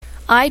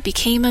I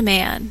became a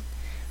man.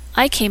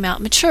 I came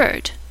out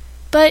matured.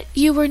 But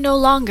you were no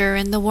longer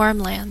in the warm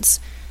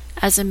lands.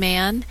 As a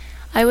man,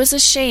 I was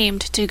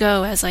ashamed to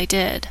go as I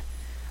did.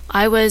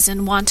 I was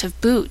in want of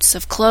boots,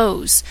 of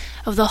clothes,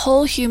 of the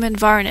whole human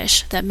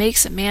varnish that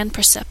makes a man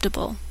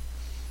perceptible.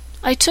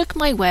 I took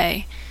my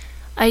way.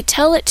 I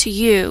tell it to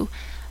you,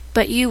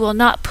 but you will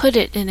not put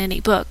it in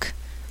any book.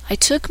 I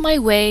took my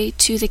way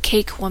to the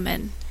cake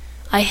woman.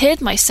 I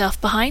hid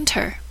myself behind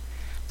her.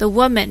 The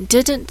woman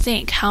didn't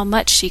think how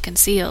much she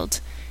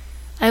concealed.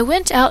 I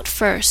went out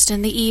first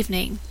in the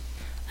evening.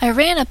 I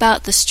ran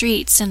about the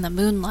streets in the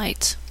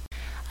moonlight.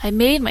 I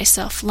made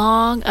myself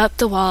long up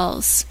the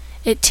walls.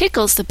 It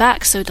tickles the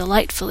back so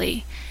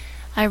delightfully.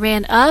 I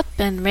ran up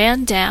and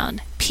ran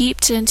down,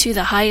 peeped into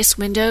the highest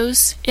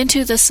windows,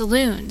 into the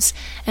saloons,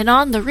 and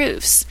on the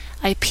roofs.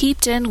 I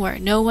peeped in where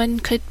no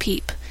one could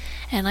peep,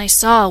 and I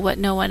saw what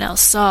no one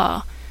else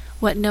saw,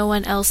 what no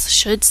one else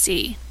should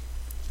see.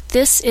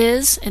 This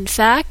is, in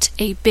fact,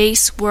 a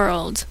base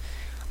world.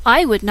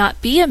 I would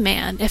not be a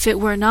man if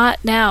it were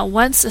not now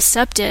once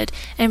accepted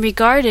and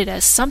regarded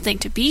as something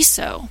to be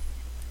so.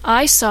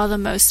 I saw the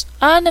most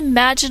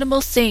unimaginable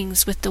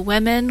things with the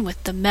women,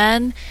 with the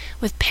men,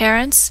 with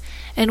parents,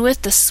 and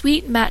with the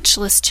sweet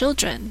matchless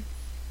children.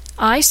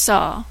 I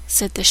saw,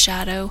 said the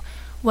shadow,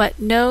 what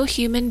no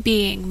human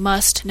being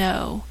must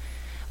know,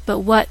 but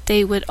what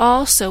they would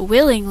all so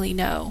willingly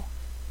know,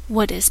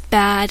 what is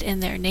bad in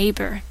their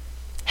neighbor.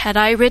 Had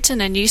I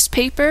written a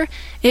newspaper,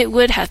 it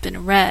would have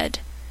been read.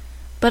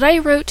 But I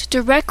wrote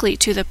directly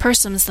to the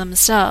persons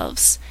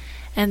themselves,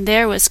 and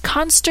there was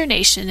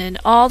consternation in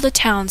all the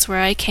towns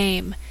where I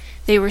came.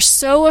 They were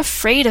so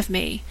afraid of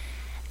me,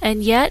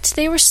 and yet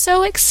they were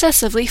so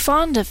excessively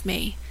fond of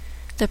me.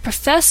 The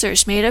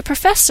professors made a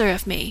professor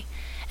of me,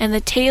 and the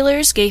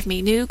tailors gave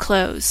me new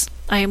clothes.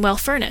 I am well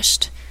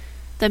furnished.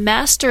 The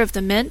master of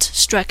the mint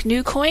struck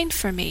new coin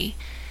for me,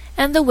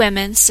 and the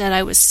women said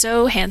I was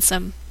so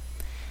handsome.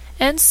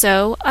 And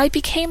so I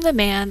became the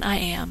man I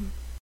am.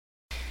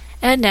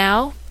 And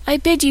now I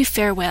bid you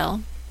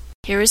farewell.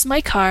 Here is my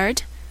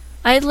card.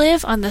 I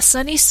live on the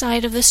sunny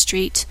side of the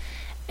street,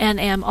 and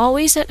am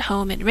always at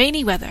home in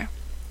rainy weather.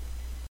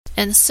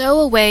 And so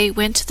away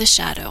went the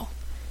shadow.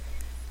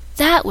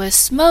 That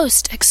was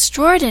most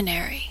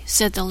extraordinary,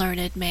 said the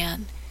learned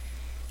man.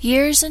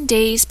 Years and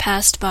days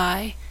passed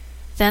by.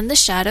 Then the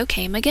shadow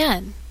came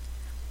again.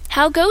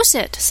 How goes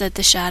it? Said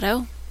the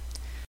shadow.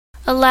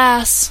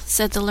 Alas,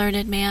 said the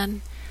learned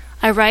man,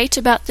 I write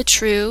about the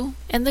true,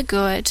 and the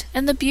good,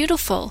 and the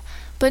beautiful,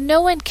 but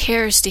no one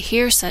cares to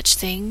hear such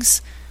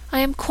things. I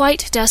am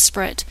quite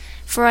desperate,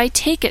 for I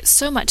take it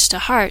so much to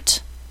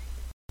heart.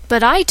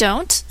 But I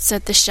don't,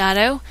 said the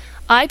shadow.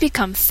 I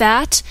become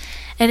fat,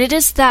 and it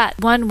is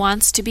that one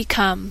wants to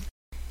become.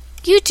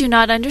 You do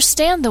not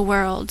understand the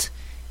world.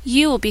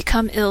 You will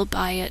become ill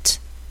by it.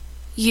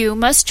 You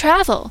must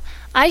travel.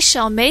 I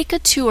shall make a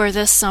tour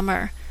this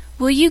summer.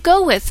 Will you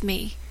go with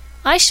me?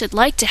 I should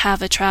like to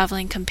have a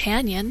traveling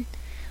companion.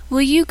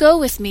 Will you go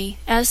with me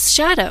as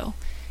shadow?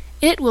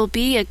 It will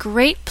be a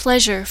great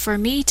pleasure for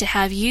me to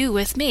have you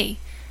with me.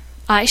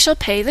 I shall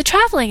pay the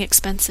traveling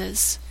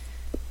expenses.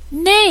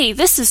 Nay,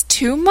 this is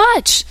too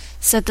much,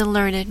 said the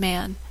learned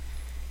man.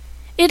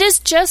 It is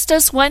just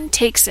as one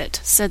takes it,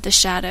 said the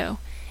shadow.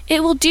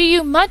 It will do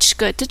you much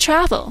good to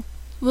travel.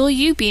 Will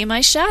you be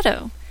my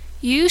shadow?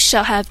 You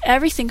shall have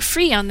everything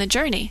free on the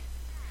journey.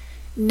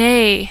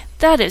 Nay,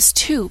 that is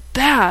too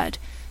bad,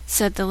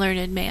 said the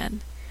learned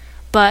man.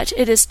 But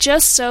it is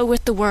just so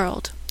with the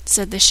world,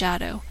 said the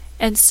shadow,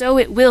 and so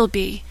it will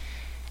be.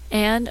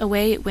 And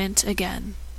away it went again.